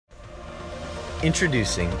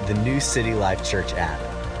Introducing the new City Life Church app.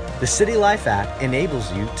 The City Life app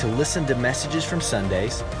enables you to listen to messages from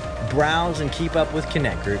Sundays, browse and keep up with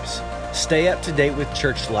connect groups, stay up to date with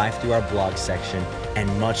church life through our blog section,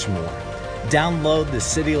 and much more. Download the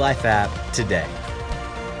City Life app today.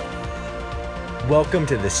 Welcome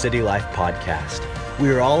to the City Life Podcast. We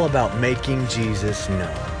are all about making Jesus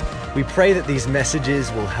known. We pray that these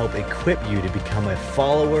messages will help equip you to become a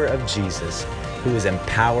follower of Jesus who is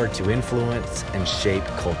empowered to influence and shape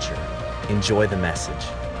culture. Enjoy the message.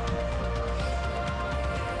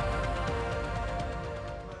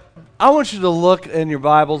 I want you to look in your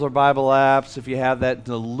Bibles or Bible apps, if you have that,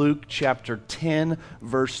 to Luke chapter 10,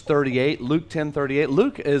 verse 38. Luke 10:38.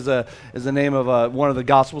 Luke is the name of one of the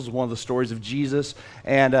Gospels, one of the stories of Jesus,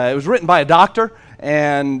 and it was written by a doctor,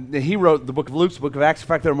 and he wrote the book of Luke, the book of Acts. In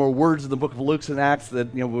fact, there are more words in the book of Luke than Acts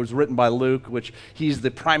that was written by Luke, which he's the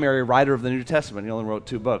primary writer of the New Testament. He only wrote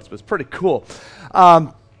 2 books, but it's pretty cool.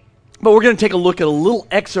 But we're going to take a look at a little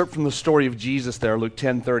excerpt from the story of Jesus there, Luke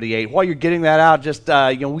 10:38. While you're getting that out, just,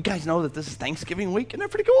 we guys know that this is Thanksgiving week. Isn't that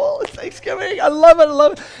pretty cool? It's Thanksgiving. I love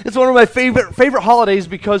it. It's one of my favorite holidays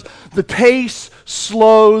because the pace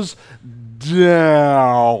slows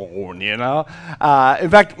down, In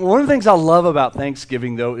fact, one of the things I love about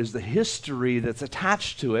Thanksgiving, though, is the history that's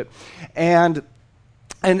attached to it. And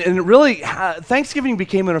really, Thanksgiving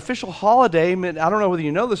became an official holiday. I don't know whether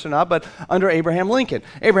you know this or not, but under Abraham Lincoln.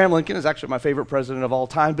 Abraham Lincoln is actually my favorite president of all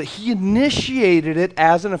time, but he initiated it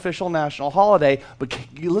as an official national holiday. But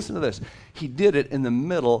you listen to this. He did it in the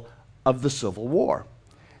middle of the Civil War.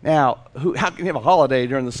 Now, how can you have a holiday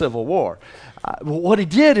during the Civil War? What he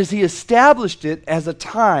did is he established it as a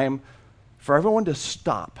time for everyone to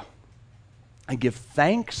stop and give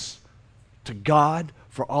thanks to God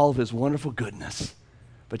for all of his wonderful goodness.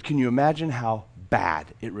 But can you imagine how bad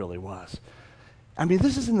it really was? I mean,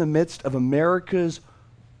 this is in the midst of America's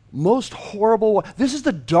most horrible war. This is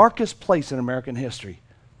the darkest place in American history.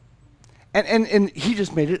 And he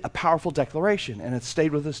just made it a powerful declaration, and it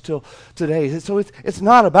stayed with us till today. So it's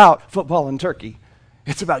not about football and turkey.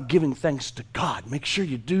 It's about giving thanks to God. Make sure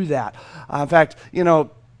you do that. In fact,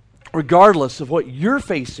 regardless of what you're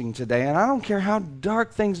facing today, and I don't care how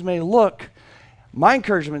dark things may look, my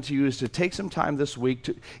encouragement to you is to take some time this week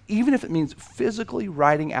to, even if it means physically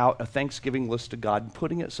writing out a Thanksgiving list to God and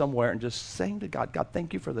putting it somewhere and just saying to God, God,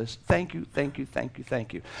 thank you for this. Thank you, thank you, thank you,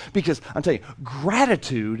 thank you. Because I'm telling you,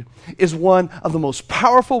 gratitude is one of the most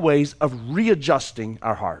powerful ways of readjusting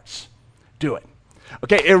our hearts. Do it.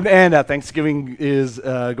 Okay, and Thanksgiving is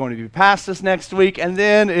going to be past us next week, and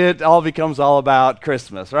then it all becomes all about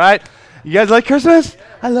Christmas, right? You guys like Christmas?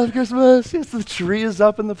 I love Christmas. Yes, the tree is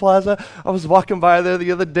up in the plaza. I was walking by there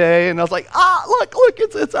the other day, and I was like, look,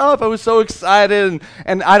 it's up. I was so excited,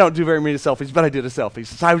 and I don't do very many selfies, but I did a selfie,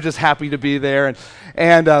 so I was just happy to be there,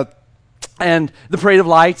 and the Parade of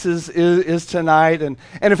Lights is tonight. And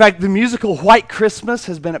in fact, the musical White Christmas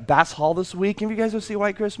has been at Bass Hall this week. Have you guys go see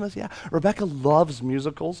White Christmas? Yeah. Rebecca loves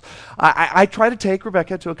musicals. I try to take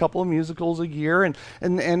Rebecca to a couple of musicals a year, and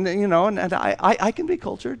I can be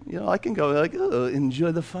cultured. I can go like, oh,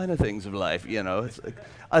 enjoy the finer things of life. It's like,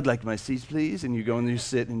 I'd like my seats, please. And you go and you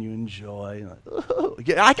sit and you enjoy. Oh,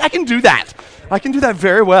 yeah, I can do that. I can do that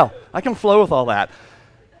very well. I can flow with all that.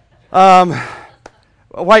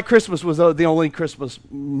 White Christmas was the only Christmas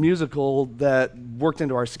musical that worked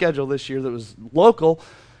into our schedule this year that was local,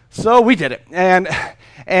 so we did it. And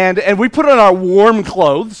we put on our warm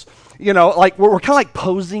clothes, like we're kind of like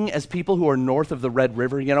posing as people who are north of the Red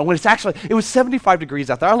River, when it was 75 degrees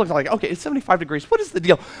out there. I looked like, okay, it's 75 degrees. What is the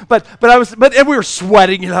deal? But we were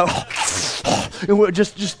sweating,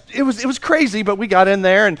 It was crazy, but we got in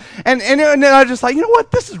there, and I was just like, what?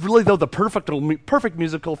 This is really, though, the perfect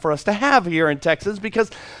musical for us to have here in Texas, because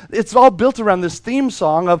it's all built around this theme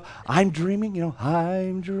song of I'm dreaming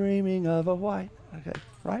of a white. Okay,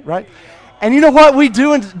 right? And you know what we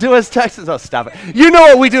do as Texans? Oh, stop it. You know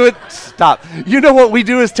what we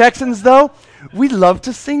do as Texans, though? We love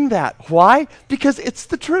to sing that. Why? Because it's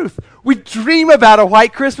the truth. We dream about a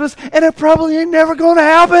white Christmas, and it probably ain't never going to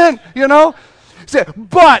happen,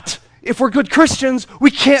 But if we're good Christians, we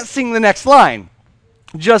can't sing the next line.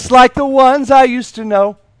 Just like the ones I used to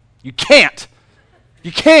know. You can't.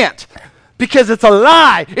 Because it's a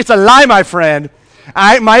lie. It's a lie, my friend.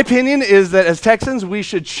 My opinion is that as Texans, we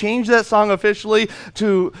should change that song officially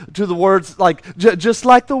to the words like, just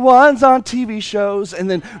like the ones on TV shows, and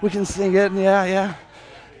then we can sing it, and yeah.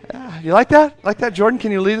 You like that? Like that, Jordan?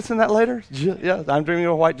 Can you lead us in that later? Yeah, I'm Dreaming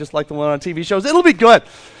of White, just like the one on TV shows. It'll be good.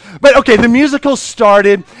 But okay, the musical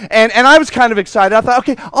started, and I was kind of excited. I thought,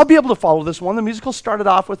 okay, I'll be able to follow this one. The musical started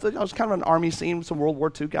off with, it was kind of an army scene with some World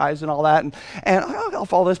War II guys and all that, and I'll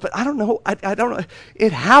follow this, but I don't know. I don't know.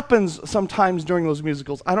 It happens sometimes during those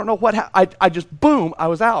musicals. I don't know what I just, boom, I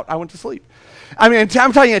was out. I went to sleep. I mean,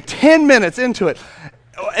 I'm telling you, 10 minutes into it,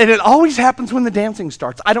 and it always happens when the dancing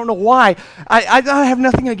starts. I don't know why. I have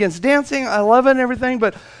nothing against dancing. I love it and everything,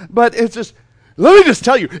 but it's just, let me just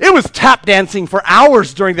tell you, it was tap dancing for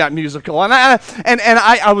hours during that musical. And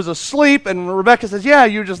I was asleep, and Rebecca says, yeah,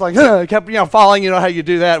 you just like, kept falling, how you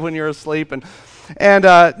do that when you're asleep. And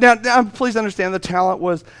now, please understand, the talent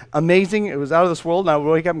was amazing. It was out of this world, and I would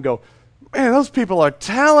wake up and go, man, those people are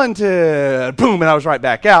talented. Boom, and I was right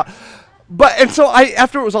back out. And so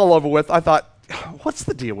after it was all over with, I thought, what's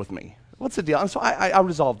the deal with me? What's the deal? And so I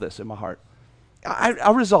resolved this in my heart.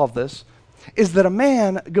 I resolved this, is that a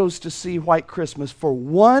man goes to see White Christmas for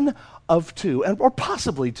one of two, or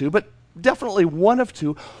possibly two, but definitely one of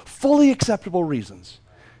two, fully acceptable reasons.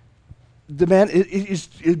 The man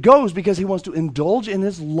it goes because he wants to indulge in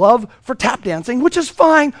his love for tap dancing, which is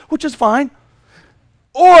fine.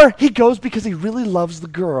 Or he goes because he really loves the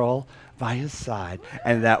girl by his side.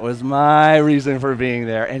 And that was my reason for being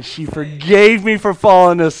there. And she forgave me for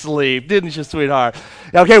falling asleep. Didn't you, sweetheart?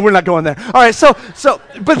 Okay, we're not going there. All right,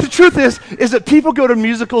 but the truth is that people go to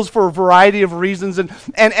musicals for a variety of reasons. And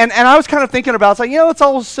I was kind of thinking about, it's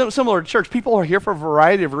all similar to church. People are here for a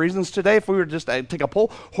variety of reasons today. If we were just to take a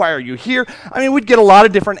poll, why are you here? I mean, we'd get a lot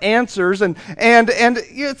of different answers. But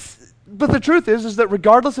the truth is that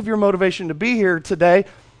regardless of your motivation to be here today,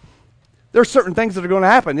 there are certain things that are going to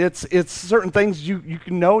happen. It's certain things you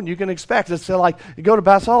can know and you can expect. It's like you go to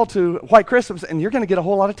Bass Hall to White Christmas and you're going to get a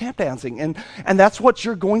whole lot of tap dancing, and that's what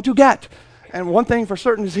you're going to get. And one thing for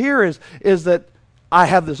certain is that I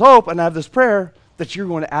have this hope and I have this prayer that you're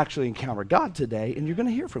going to actually encounter God today, and you're going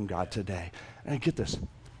to hear from God today. And get this,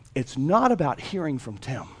 it's not about hearing from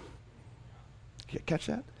Tim. Catch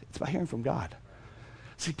that? It's about hearing from God.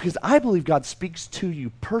 See, because I believe God speaks to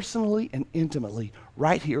you personally and intimately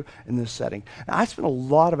right here in this setting. Now, I spent a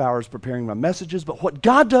lot of hours preparing my messages, but what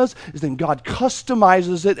God does is then God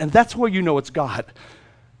customizes it, and that's where you know it's God.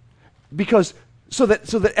 Because so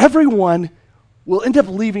that everyone will end up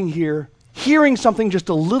leaving here hearing something just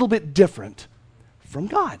a little bit different from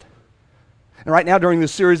God. And right now, during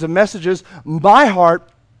this series of messages, my heart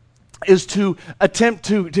is to attempt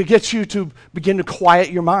to get you to begin to quiet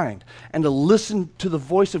your mind and to listen to the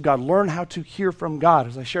voice of God. Learn how to hear from God.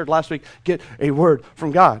 As I shared last week, get a word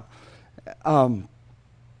from God. And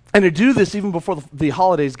to do this even before the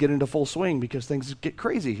holidays get into full swing, because things get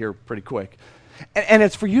crazy here pretty quick. And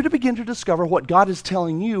it's for you to begin to discover what God is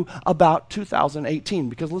telling you about 2018.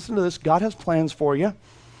 Because listen to this, God has plans for you.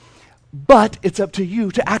 But it's up to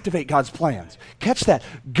you to activate God's plans. Catch that.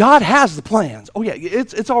 God has the plans. Oh yeah,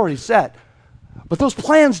 it's already set. But those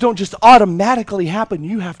plans don't just automatically happen.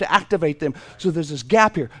 You have to activate them. So there's this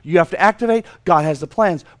gap here. You have to activate. God has the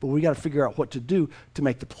plans. But we got to figure out what to do to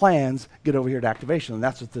make the plans get over here to activation. And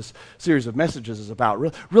that's what this series of messages is about.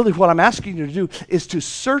 Really what I'm asking you to do is to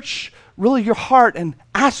search really your heart and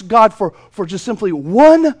ask God for just simply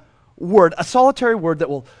one word, a solitary word that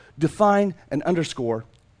will define and underscore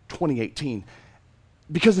 2018.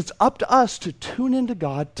 Because it's up to us to tune into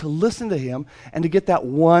God, to listen to Him, and to get that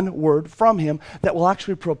one word from Him that will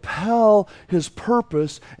actually propel His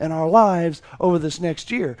purpose in our lives over this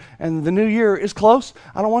next year. And the new year is close.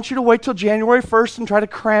 I don't want you to wait till January 1st and try to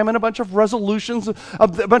cram in a bunch of resolutions, a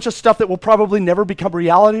bunch of stuff that will probably never become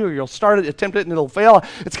reality, or you'll start it, attempt it, and it'll fail.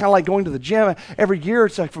 It's kind of like going to the gym every year.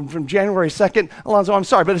 It's like from January 2nd. Alonzo, I'm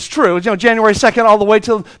sorry, but it's true. January 2nd all the way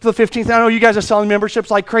till the 15th. I know you guys are selling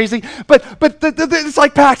memberships like crazy, but it's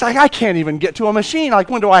like packed. I can't even get to a machine. Like,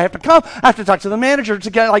 when do I have to come? I have to talk to the manager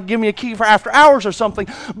to give me a key for after hours or something.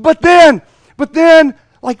 But then,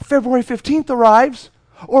 like February 15th arrives,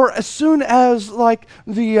 or as soon as like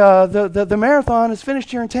the marathon is finished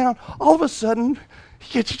here in town, all of a sudden you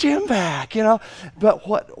get your gym back, But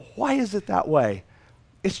why is it that way?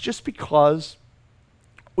 It's just because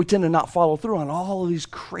we tend to not follow through on all of these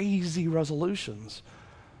crazy resolutions.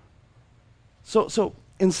 So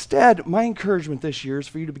instead, my encouragement this year is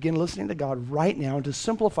for you to begin listening to God right now and to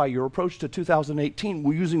simplify your approach to 2018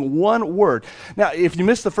 using one word. Now, if you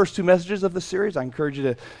missed the first two messages of the series, I encourage you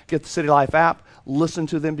to get the City Life app, listen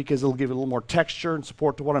to them, because it'll give you a little more texture and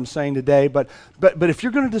support to what I'm saying today. But if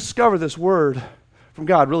you're going to discover this word from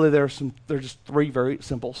God, really there are just three very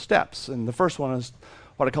simple steps. And the first one is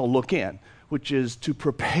what I call look in, which is to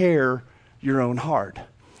prepare your own heart.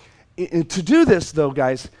 And to do this, though,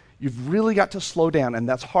 guys, You've really got to slow down, and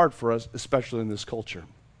that's hard for us, especially in this culture.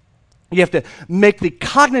 You have to make the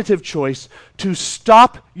cognitive choice to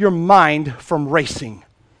stop your mind from racing.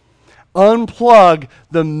 Unplug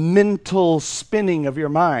the mental spinning of your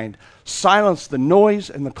mind. Silence the noise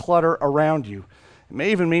and the clutter around you. It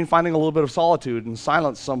may even mean finding a little bit of solitude and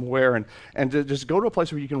silence somewhere and to just go to a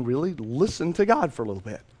place where you can really listen to God for a little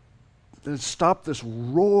bit. And stop this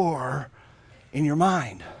roar in your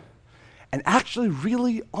mind. And actually,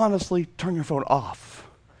 really, honestly, turn your phone off.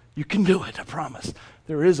 You can do it, I promise.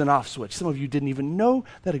 There is an off switch. Some of you didn't even know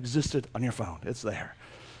that existed on your phone. It's there.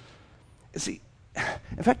 See,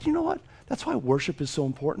 in fact, you know what? That's why worship is so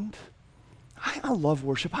important. I love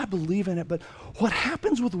worship. I believe in it. But what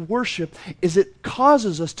happens with worship is it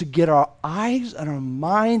causes us to get our eyes and our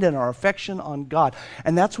mind and our affection on God.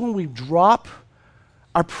 And that's when we drop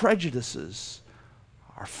our prejudices,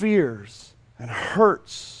 our fears, and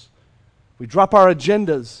hurts. We drop our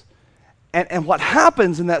agendas. And what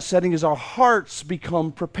happens in that setting is our hearts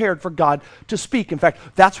become prepared for God to speak. In fact,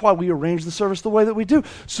 that's why we arrange the service the way that we do,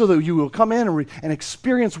 so that you will come in and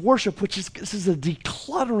experience worship, which is this is a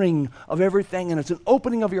decluttering of everything, and it's an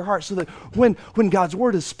opening of your heart, so that when God's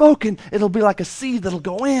word is spoken, it'll be like a seed that'll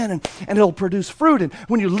go in and it'll produce fruit. And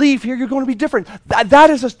when you leave here, you're going to be different.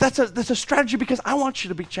 That's a strategy, because I want you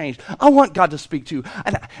to be changed. I want God to speak to you.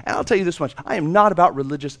 And I'll tell you this much: I am not about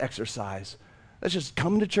religious exercise. Let's just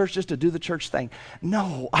come to church just to do the church thing.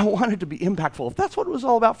 No, I want it to be impactful. If that's what it was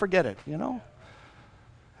all about, forget it, you know.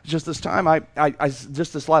 Just this time,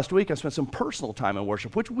 just this last week, I spent some personal time in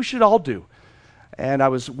worship, which we should all do. And I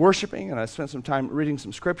was worshiping, and I spent some time reading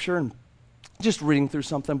some scripture and just reading through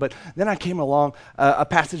something. But then I came along a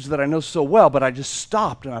passage that I know so well, but I just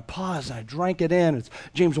stopped and I paused and I drank it in. It's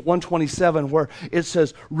James 1:27, where it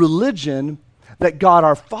says, "Religion that God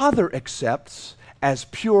our Father accepts as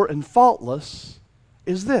pure and faultless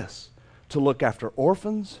is this, to look after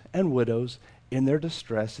orphans and widows in their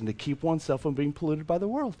distress and to keep oneself from being polluted by the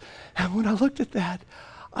world." And when I looked at that,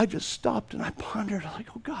 I just stopped and I pondered, like,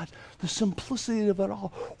 oh God, the simplicity of it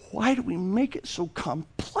all. Why do we make it so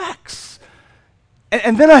complex?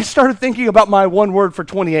 And then I started thinking about my one word for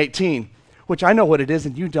 2018, which I know what it is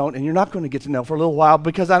and you don't, and you're not going to get to know for a little while,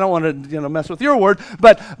 because I don't want to mess with your word.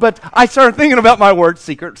 But I started thinking about my word,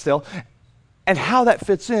 secret still, and how that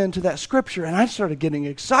fits into that scripture. And I started getting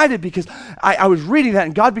excited, because I was reading that,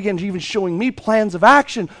 and God began to even showing me plans of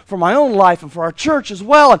action for my own life and for our church as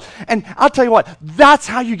well. And I'll tell you what, that's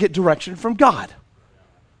how you get direction from God.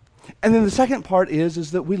 And then the second part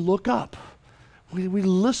is that we look up. We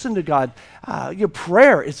listen to God. Your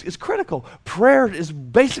prayer is critical. Prayer is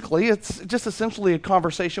basically, it's just essentially a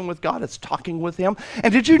conversation with God. It's talking with Him.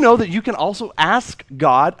 And did you know that you can also ask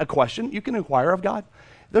God a question? You can inquire of God.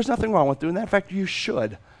 There's nothing wrong with doing that. In fact, you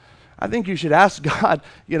should. I think you should ask God,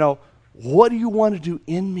 what do you want to do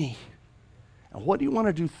in me? And what do you want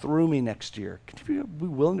to do through me next year? Can you be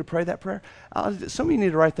willing to pray that prayer? Some of you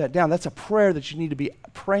need to write that down. That's a prayer that you need to be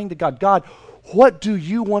praying to God. God, what do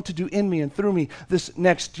you want to do in me and through me this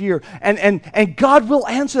next year? And God will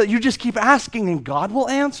answer that. You just keep asking, and God will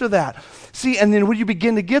answer that. See, and then when you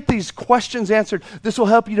begin to get these questions answered, this will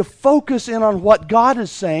help you to focus in on what God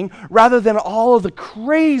is saying, rather than all of the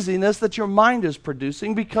craziness that your mind is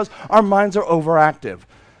producing, because our minds are overactive.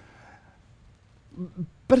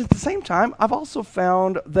 But at the same time, I've also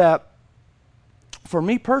found that for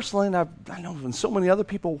me personally, and I know in so many other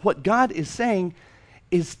people, what God is saying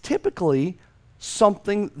is typically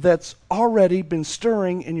something that's already been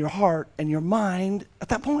stirring in your heart and your mind at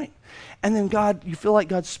that point. And then you feel like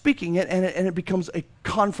God's speaking it, and it becomes a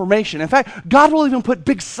confirmation. In fact, God will even put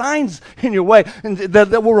big signs in your way and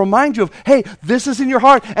that will remind you of, hey, this is in your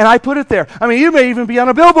heart, and I put it there. I mean, you may even be on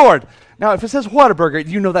a billboard. Now, if it says Whataburger,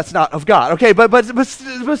 you know that's not of God, okay? But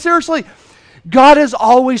seriously, God is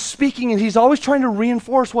always speaking, and He's always trying to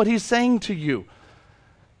reinforce what He's saying to you.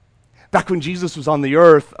 Back when Jesus was on the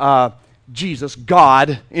earth, Jesus,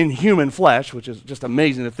 God in human flesh, which is just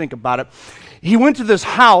amazing to think about it, He went to this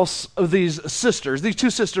house of these two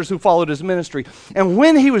sisters who followed His ministry. And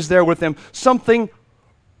when He was there with them, something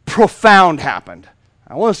profound happened.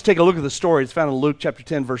 I want us to take a look at the story. It's found in Luke chapter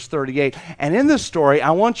 10, verse 38. And in this story,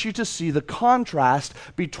 I want you to see the contrast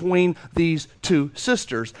between these two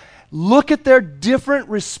sisters. Look at their different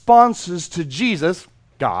responses to Jesus,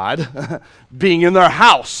 God, being in their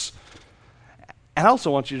house. And I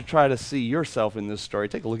also want you to try to see yourself in this story.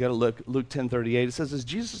 Take a look at it, Luke 10:38. It says, as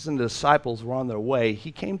Jesus and the disciples were on their way,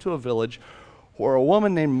 He came to a village where a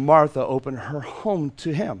woman named Martha opened her home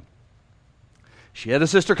to Him. She had a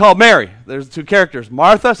sister called Mary. There's the two characters.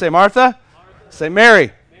 Martha, say Martha. Say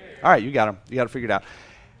Mary. All right, you got them. You got it figured out.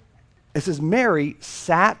 It says, Mary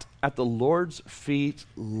sat at the Lord's feet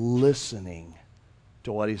listening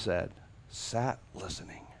to what he said. Sat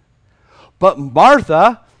listening. But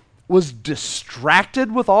Martha was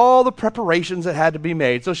distracted with all the preparations that had to be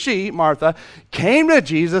made. So she, Martha, came to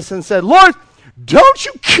Jesus and said, Lord, don't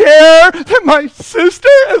you care that my sister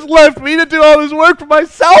has left me to do all this work for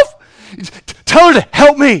myself? Tell her to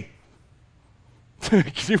help me. Can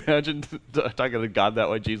you imagine talking to God that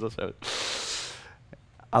way, Jesus?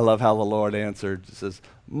 I love how the Lord answered. He says,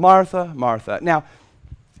 Martha, Martha. Now,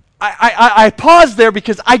 I paused there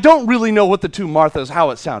because I don't really know what the two Marthas,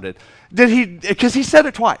 how it sounded. Because he said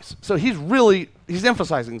it twice. So he's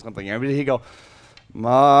emphasizing something here. Did he go,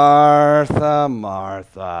 Martha,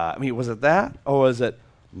 Martha? I mean, was it that? Or was it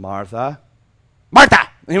Martha? Martha!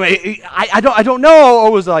 Anyway, I don't know.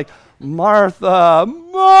 Or was it like, Martha,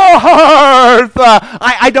 Martha?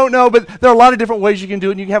 I don't know, but there are a lot of different ways you can do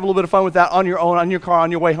it, and you can have a little bit of fun with that on your own, on your car, on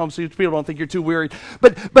your way home, so people don't think you're too wearied.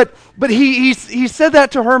 But he said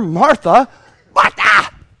that to her, Martha,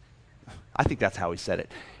 Martha! I think that's how he said it.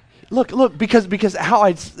 Look, because how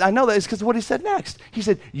I know that is because of what he said next. He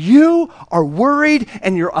said, you are worried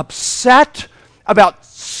and you're upset about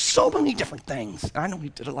so many different things. And I know he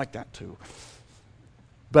did it like that too.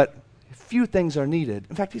 But few things are needed.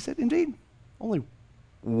 In fact, he said, indeed, only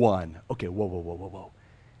one. Okay, whoa.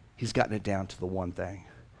 He's gotten it down to the one thing.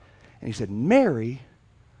 And he said, Mary,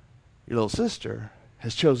 your little sister,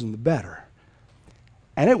 has chosen the better.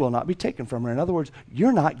 And it will not be taken from her. In other words,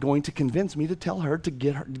 you're not going to convince me to tell her to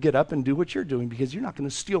get up and do what you're doing, because you're not going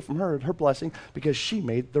to steal from her blessing, because she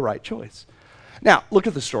made the right choice. Now, look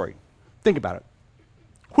at the story. Think about it.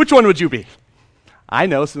 Which one would you be? I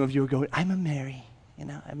know some of you are going, I'm a Mary.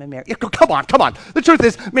 I'm a Mary. Yeah, come on. The truth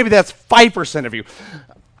is, maybe that's 5% of you.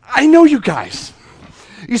 I know you guys.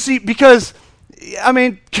 You see, because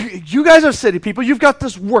you guys are city people. You've got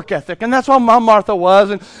this work ethic, and that's how Mom Martha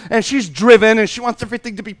was, and she's driven, and she wants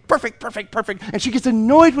everything to be perfect, and she gets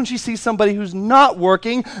annoyed when she sees somebody who's not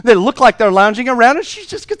working. They look like they're lounging around, and she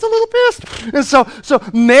just gets a little pissed. And so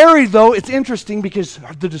Mary, though, it's interesting because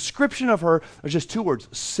the description of her are just two words,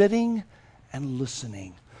 sitting and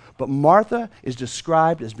listening. But Martha is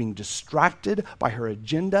described as being distracted by her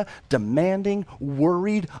agenda, demanding,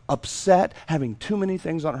 worried, upset, having too many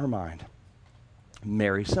things on her mind.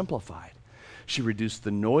 Mary simplified. She reduced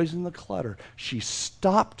the noise and the clutter. She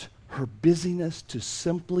stopped her busyness to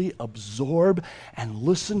simply absorb and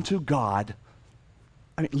listen to God.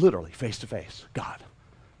 Literally, face to face, God.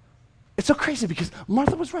 It's so crazy because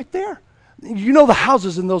Martha was right there. You know, the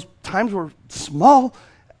houses in those times were small.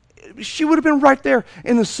 She would have been right there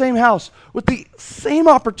in the same house with the same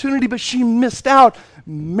opportunity, but she missed out.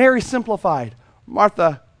 Mary simplified.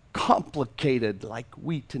 Martha complicated, like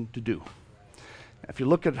we tend to do. If you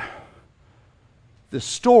look at this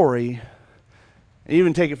story, and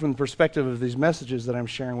even take it from the perspective of these messages that I'm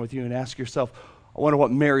sharing with you, and ask yourself, I wonder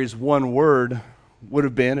what Mary's one word would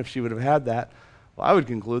have been if she would have had that. Well, I would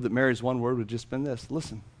conclude that Mary's one word would have just been this: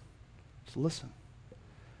 listen. Just listen.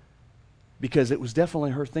 Because it was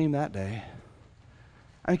definitely her theme that day.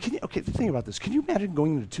 Think about this. Can you imagine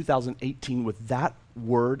going into 2018 with that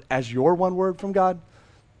word as your one word from God?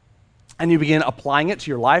 And you begin applying it to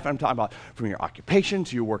your life. I'm talking about from your occupation,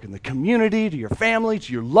 to your work in the community, to your family,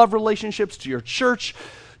 to your love relationships, to your church,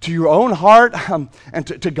 to your own heart, and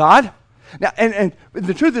to God. Now, and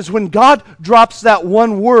the truth is, when God drops that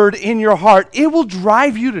one word in your heart, it will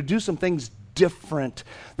drive you to do some things different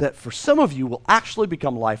that for some of you will actually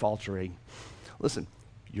become life-altering. Listen,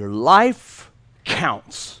 your life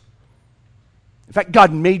counts. In fact,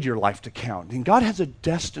 God made your life to count, and God has a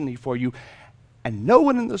destiny for you, and no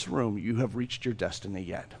one in this room, you have reached your destiny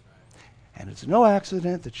yet. And it's no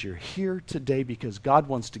accident that you're here today, because God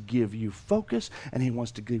wants to give you focus, and He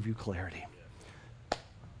wants to give you clarity.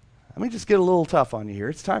 Let me just get a little tough on you here.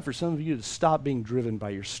 It's time for some of you to stop being driven by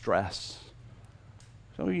your stress.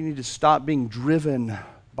 Some of you need to stop being driven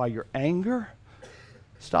by your anger.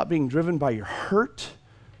 Stop being driven by your hurt.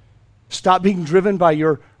 Stop being driven by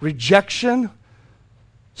your rejection.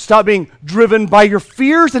 Stop being driven by your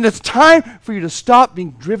fears. And it's time for you to stop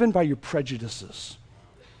being driven by your prejudices.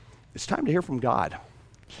 It's time to hear from God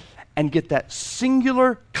and get that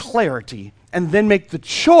singular clarity, and then make the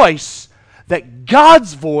choice that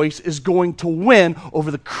God's voice is going to win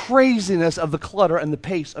over the craziness of the clutter and the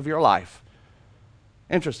pace of your life.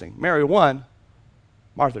 Interesting. Mary won,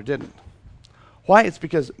 Martha didn't. Why? It's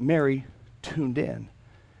because Mary tuned in.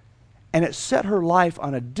 And it set her life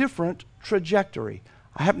on a different trajectory.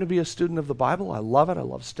 I happen to be a student of the Bible. I love it. I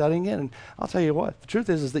love studying it. And I'll tell you what, the truth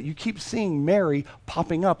is that you keep seeing Mary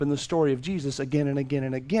popping up in the story of Jesus again and again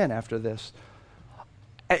and again after this.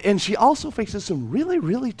 And she also faces some really,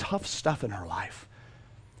 really tough stuff in her life.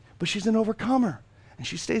 But she's an overcomer, and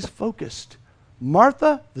she stays focused.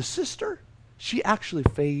 Martha, the sister, she actually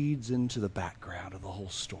fades into the background of the whole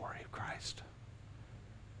story of Christ.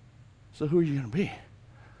 So who are you going to be?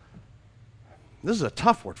 This is a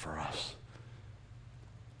tough word for us.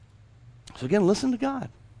 So again, listen to God.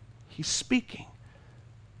 He's speaking.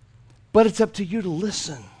 But it's up to you to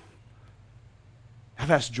listen.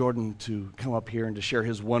 I've asked Jordan to come up here and to share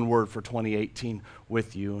his one word for 2018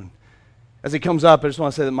 with you. And as he comes up, I just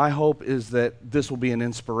want to say that my hope is that this will be an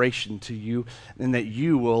inspiration to you and that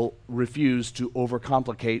you will refuse to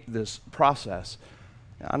overcomplicate this process.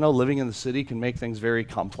 I know living in the city can make things very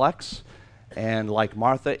complex, and like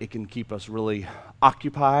Martha, it can keep us really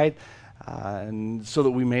occupied, and so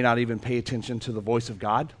that we may not even pay attention to the voice of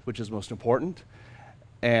God, which is most important.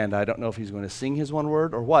 And I don't know if he's going to sing his one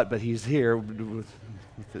word or what, but he's here with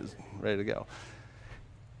his ready to go.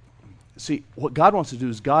 See, what God wants to do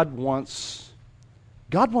is God wants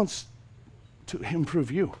to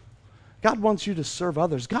improve you. God wants you to serve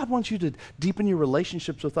others. God wants you to deepen your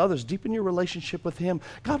relationships with others, deepen your relationship with Him.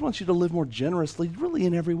 God wants you to live more generously, really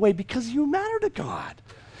in every way, because you matter to God.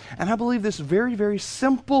 And I believe this very, very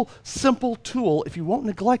simple tool, if you won't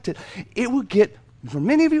neglect it, it will get, for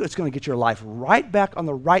many of you, it's going to get your life right back on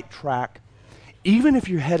the right track, even if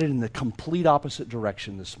you're headed in the complete opposite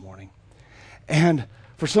direction this morning. And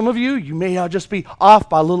for some of you, you may just be off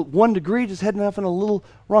by a little 1 degree, just heading off in a little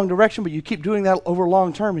wrong direction, but you keep doing that over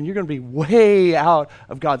long term, and you're going to be way out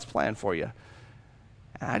of God's plan for you.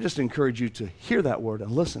 And I just encourage you to hear that word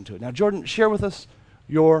and listen to it. Now, Jordan, share with us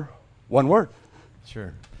your one word.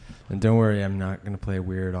 Sure. And don't worry, I'm not going to play a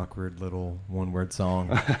weird, awkward little one-word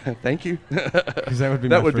song. Thank you. Because that would be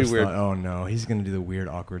my first thought. Oh, no, he's going to do the weird,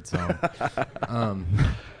 awkward song.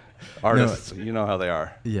 Artists, you know how they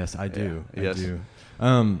are. Yes, I do. Yeah. I do.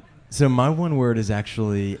 So my one word is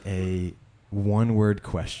actually a one-word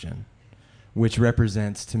question, which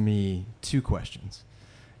represents to me two questions.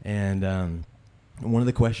 And one of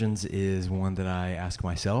the questions is one that I ask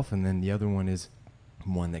myself, and then the other one is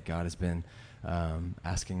one that God has been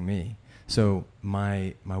asking me. So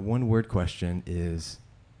my one-word question is,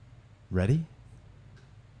 ready?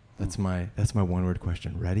 That's my one-word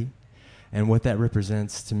question, ready? And what that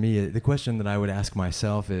represents to me, the question that I would ask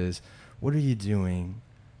myself is, what are you doing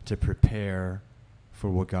to prepare for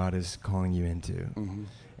what God is calling you into? Mm-hmm.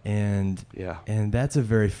 And that's a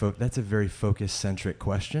very focus-centric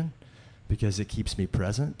question, because it keeps me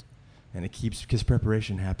present, and because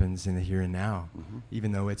preparation happens in the here and now. Mm-hmm.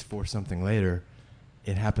 Even though it's for something later,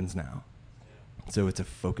 it happens now. So it's a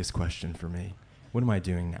focus question for me. What am I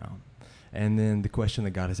doing now? And then the question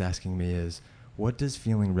that God is asking me is, what does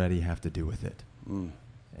feeling ready have to do with it? Mm.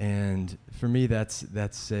 And for me, that's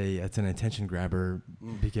an attention grabber,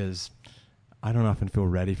 because I don't often feel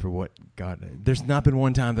ready for what God. There's not been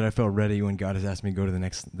one time that I felt ready when God has asked me to go to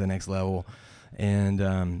the next level,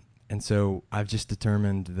 and so I've just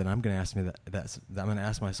determined that I'm going to ask I'm going to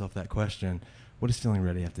ask myself that question: what does feeling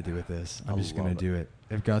ready have to do with this? I'm just going to do it.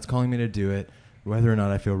 If God's calling me to do it, whether or not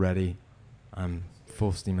I feel ready, I'm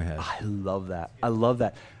full steam ahead. I love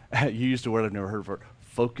that. You used a word I've never heard before: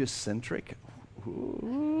 focus-centric.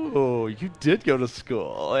 Ooh, you did go to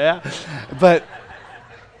school, yeah. But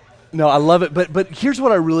no, I love it. But here's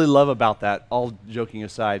what I really love about that, all joking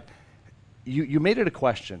aside. You made it a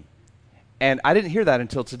question. And I didn't hear that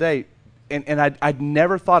until today. And I'd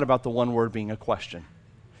never thought about the one word being a question.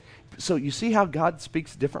 So you see how God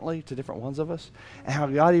speaks differently to different ones of us? And how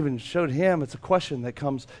God even showed him it's a question that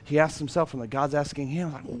comes, he asks himself and that God's asking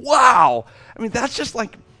him. Like, wow! I mean, that's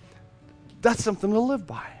something to live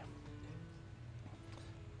by.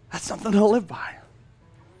 That's something to live by.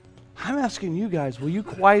 I'm asking you guys, will you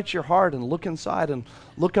quiet your heart and look inside and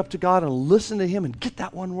look up to God and listen to him and get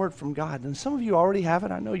that one word from God? And some of you already have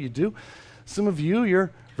it. I know you do. Some of you,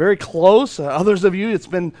 you're very close. Others of you, it's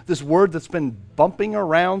been this word that's been bumping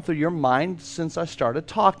around through your mind since I started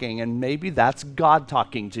talking, and maybe that's God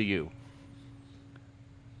talking to you.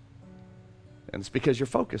 And it's because you're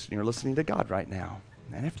focused and you're listening to God right now.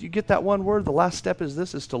 And after you get that one word, the last step is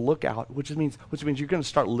to look out, which means you're going to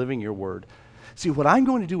start living your word. See, what I'm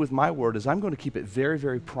going to do with my word is I'm going to keep it very,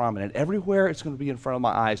 very prominent. Everywhere it's going to be in front of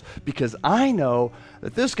my eyes, because I know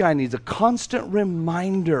that this guy needs a constant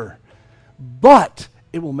reminder. But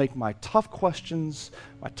it will make my tough questions,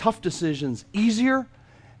 my tough decisions easier,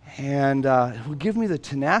 and it will give me the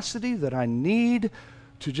tenacity that I need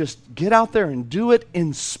to just get out there and do it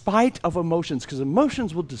in spite of emotions, because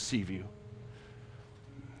emotions will deceive you.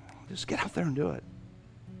 Just get out there and do it.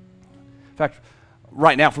 In fact,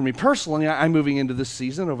 right now, for me personally, I'm moving into this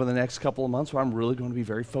season over the next couple of months where I'm really going to be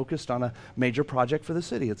very focused on a major project for the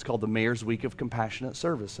city. It's called the Mayor's Week of Compassionate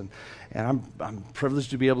Service, and I'm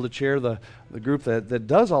privileged to be able to chair the group that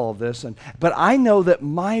does all of this. But I know that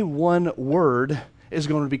my one word is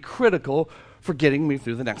going to be critical for getting me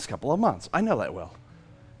through the next couple of months. I know that well.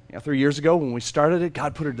 3 years ago when we started it,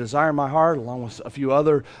 God put a desire in my heart, along with a few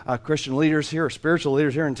other Christian leaders here, or spiritual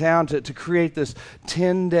leaders here in town, to create this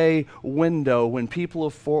 10-day window when people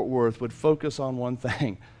of Fort Worth would focus on one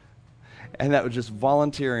thing. And that was just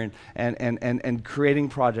volunteering and creating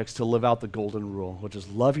projects to live out the golden rule, which is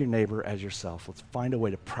love your neighbor as yourself. Let's find a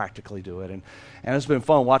way to practically do it. And it's been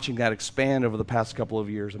fun watching that expand over the past couple of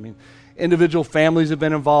years. I mean, individual families have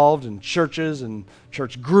been involved, and churches and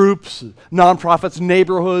church groups, nonprofits,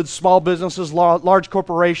 neighborhoods, small businesses, large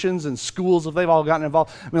corporations, and schools, if they've all gotten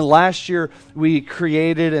involved. I mean, last year we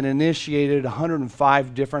created and initiated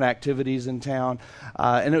 105 different activities in town,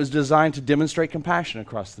 and it was designed to demonstrate compassion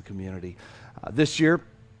across the community. This year,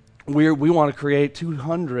 we want to create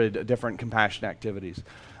 200 different compassion activities.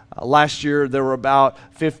 Last year, there were about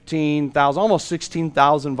 15,000, almost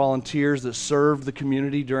 16,000 volunteers that served the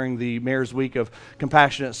community during the Mayor's Week of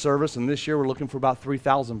Compassionate Service, and this year we're looking for about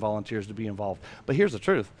 3,000 volunteers to be involved. But here's the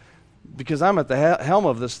truth. Because I'm at the helm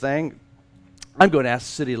of this thing, I'm going to ask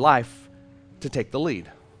City Life to take the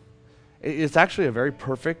lead. It's actually a very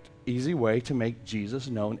perfect, easy way to make Jesus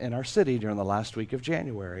known in our city during the last week of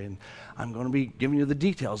January, and I'm going to be giving you the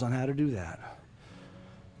details on how to do that.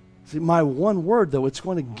 See, my one word, though, it's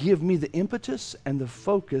going to give me the impetus and the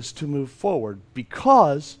focus to move forward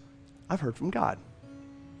because I've heard from God.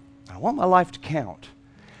 I want my life to count,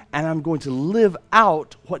 and I'm going to live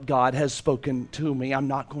out what God has spoken to me. I'm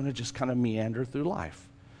not going to just kind of meander through life.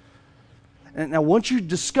 And now, once you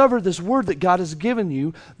discover this word that God has given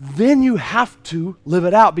you, then you have to live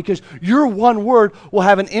it out because your one word will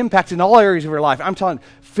have an impact in all areas of your life. I'm telling you,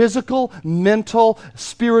 physical, mental,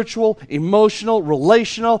 spiritual, emotional,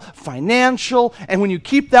 relational, financial. And when you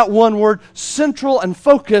keep that one word central and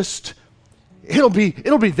focused, it'll be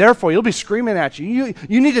there for you. It'll be screaming at you.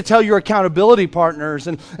 You need to tell your accountability partners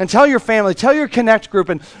and tell your family, tell your Connect group,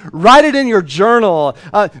 and write it in your journal.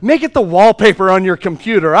 Make it the wallpaper on your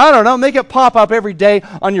computer. I don't know. Make it pop up every day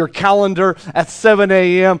on your calendar at 7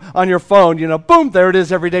 a.m. on your phone. Boom, there it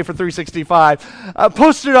is every day for 365.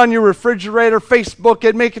 Post it on your refrigerator, Facebook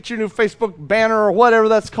it, make it your new Facebook banner or whatever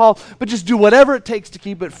that's called. But just do whatever it takes to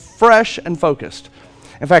keep it fresh and focused.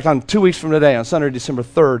 In fact, on 2 weeks from today, on Sunday, December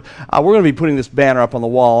 3rd, we're going to be putting this banner up on the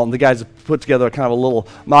wall, and the guys have put together kind of a little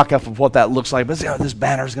mock-up of what that looks like. But this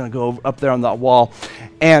banner is going to go up there on that wall,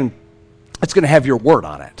 and it's going to have your word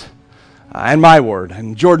on it, and my word,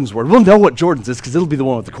 and Jordan's word. We'll know what Jordan's is because it'll be the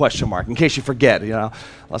one with the question mark, in case you forget,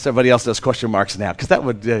 unless everybody else does question marks now, because that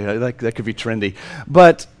could be trendy.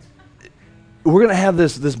 But we're going to have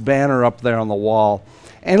this banner up there on the wall,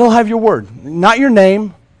 and it'll have your word, not your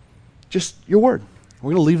name, just your word.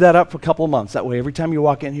 We're going to leave that up for a couple of months. That way, every time you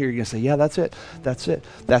walk in here, you're going to say, yeah, that's it. That's it.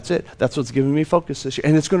 That's it. That's what's giving me focus this year.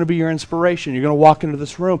 And it's going to be your inspiration. You're going to walk into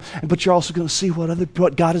this room, but you're also going to see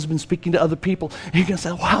what God has been speaking to other people. And you're going to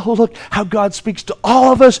say, wow, look how God speaks to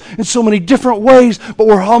all of us in so many different ways, but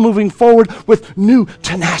we're all moving forward with new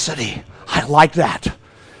tenacity. I like that.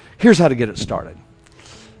 Here's how to get it started.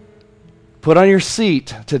 Put on your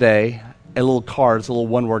seat today a little card. It's a little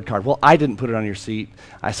one-word card. Well, I didn't put it on your seat.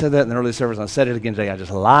 I said that in the early service, and I said it again today. I just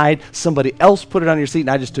lied. Somebody else put it on your seat, and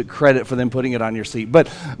I just took credit for them putting it on your seat. But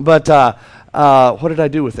what did I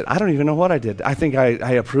do with it? I don't even know what I did. I think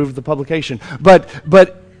I approved the publication. But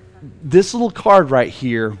this little card right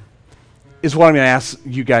here is what I'm going to ask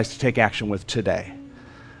you guys to take action with today.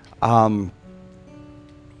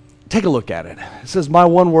 Take a look at it. It says, my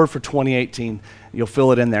one word for 2018. You'll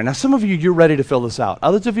fill it in there. Now, some of you, you're ready to fill this out.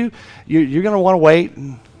 Others of you, you're going to want to wait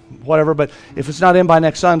and whatever, but if it's not in by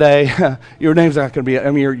next Sunday, your name's not going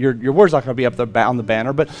to be, your word's not going to be up there on the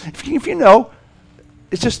banner, but if you know,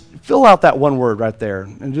 it's just fill out that one word right there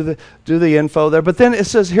and do the info there. But then it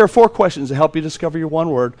says here are 4 questions to help you discover your one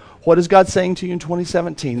word. What is God saying to you in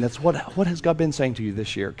 2017? That's what has God been saying to you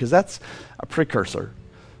this year? Because that's a precursor.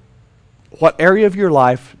 What area of your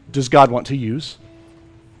life does God want to use?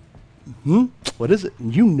 What is it?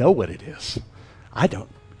 You know what it is. I don't.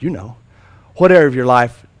 You know. What area of your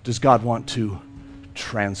life does God want to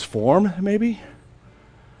transform, maybe?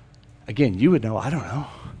 Again, you would know. I don't know.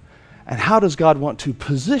 And how does God want to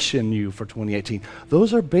position you for 2018?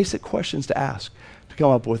 Those are basic questions to ask to come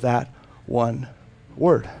up with that one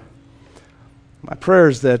word. My prayer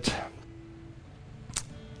is that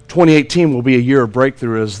 2018 will be a year of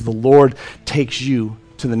breakthrough as the Lord takes you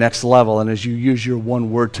to the next level and as you use your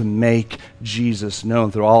one word to make Jesus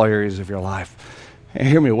known through all areas of your life. And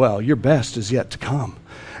hear me well, your best is yet to come.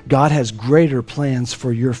 God has greater plans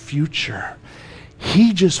for your future.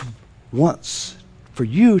 He just wants for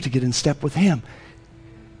you to get in step with Him.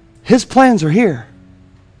 His plans are here.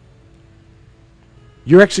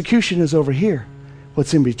 Your execution is over here.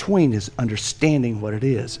 What's in between is understanding what it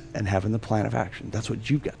is and having the plan of action. That's what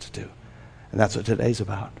you've got to do. And that's what today's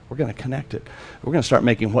about. We're going to connect it. We're going to start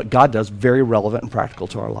making what God does very relevant and practical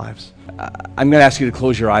to our lives. I'm going to ask you to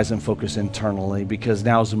close your eyes and focus internally, because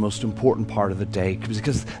now is the most important part of the day.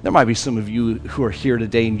 Because there might be some of you who are here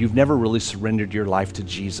today and you've never really surrendered your life to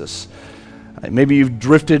Jesus. Maybe you've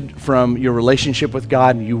drifted from your relationship with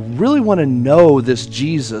God and you really want to know this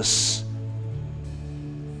Jesus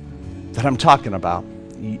that I'm talking about.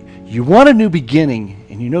 You want a new beginning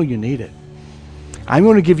and you know you need it. I'm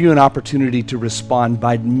going to give you an opportunity to respond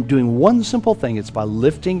by doing one simple thing. It's by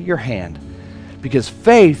lifting your hand. Because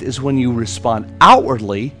faith is when you respond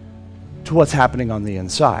outwardly to what's happening on the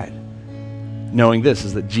inside. Knowing this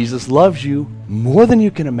is that Jesus loves you more than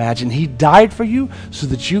you can imagine. He died for you so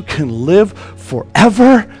that you can live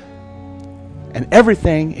forever. And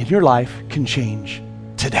everything in your life can change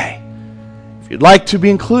today. If you'd like to be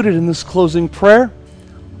included in this closing prayer,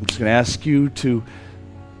 I'm just going to ask you to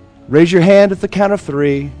raise your hand at the count of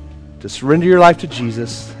 3 to surrender your life to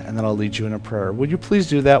Jesus, and then I'll lead you in a prayer. Would you please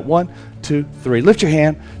do that? 1, 2, 3. Lift your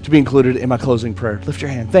hand to be included in my closing prayer. Lift your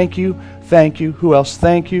hand. Thank you. Thank you. Who else?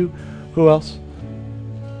 Thank you. Who else?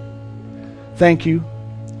 Thank you.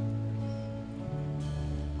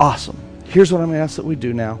 Awesome. Here's what I'm going to ask that we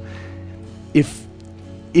do now.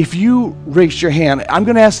 If you raised your hand, I'm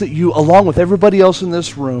going to ask that you, along with everybody else in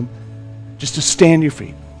this room, just to stand your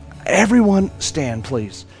feet. Everyone stand,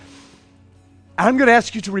 please. I'm going to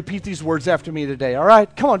ask you to repeat these words after me today, all right?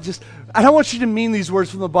 Come on, I don't want you to mean these words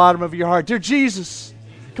from the bottom of your heart. Dear Jesus,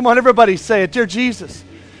 come on, everybody say it. Dear Jesus,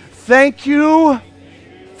 thank you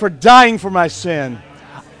for dying for my sin.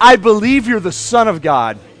 I believe you're the Son of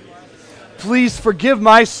God. Please forgive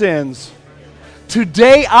my sins.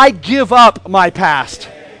 Today I give up my past,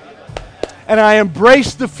 and I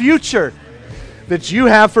embrace the future that you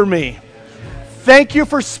have for me. Thank you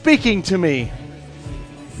for speaking to me.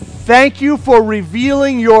 Thank you for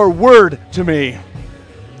revealing your word to me.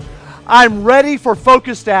 I'm ready for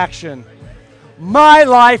focused action. My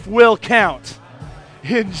life will count.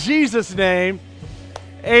 In Jesus' name,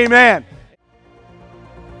 amen.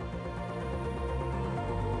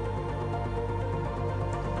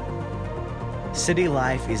 City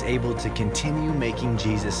Life is able to continue making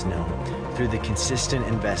Jesus known through the consistent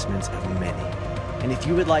investments of many. And if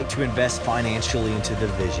you would like to invest financially into the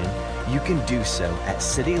vision, you can do so at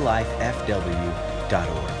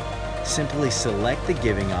citylifefw.org. Simply select the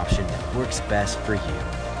giving option that works best for you.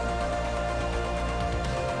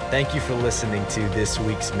 Thank you for listening to this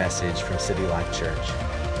week's message from City Life Church.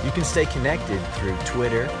 You can stay connected through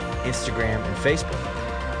Twitter, Instagram, and Facebook.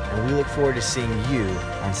 And we look forward to seeing you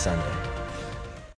on Sunday.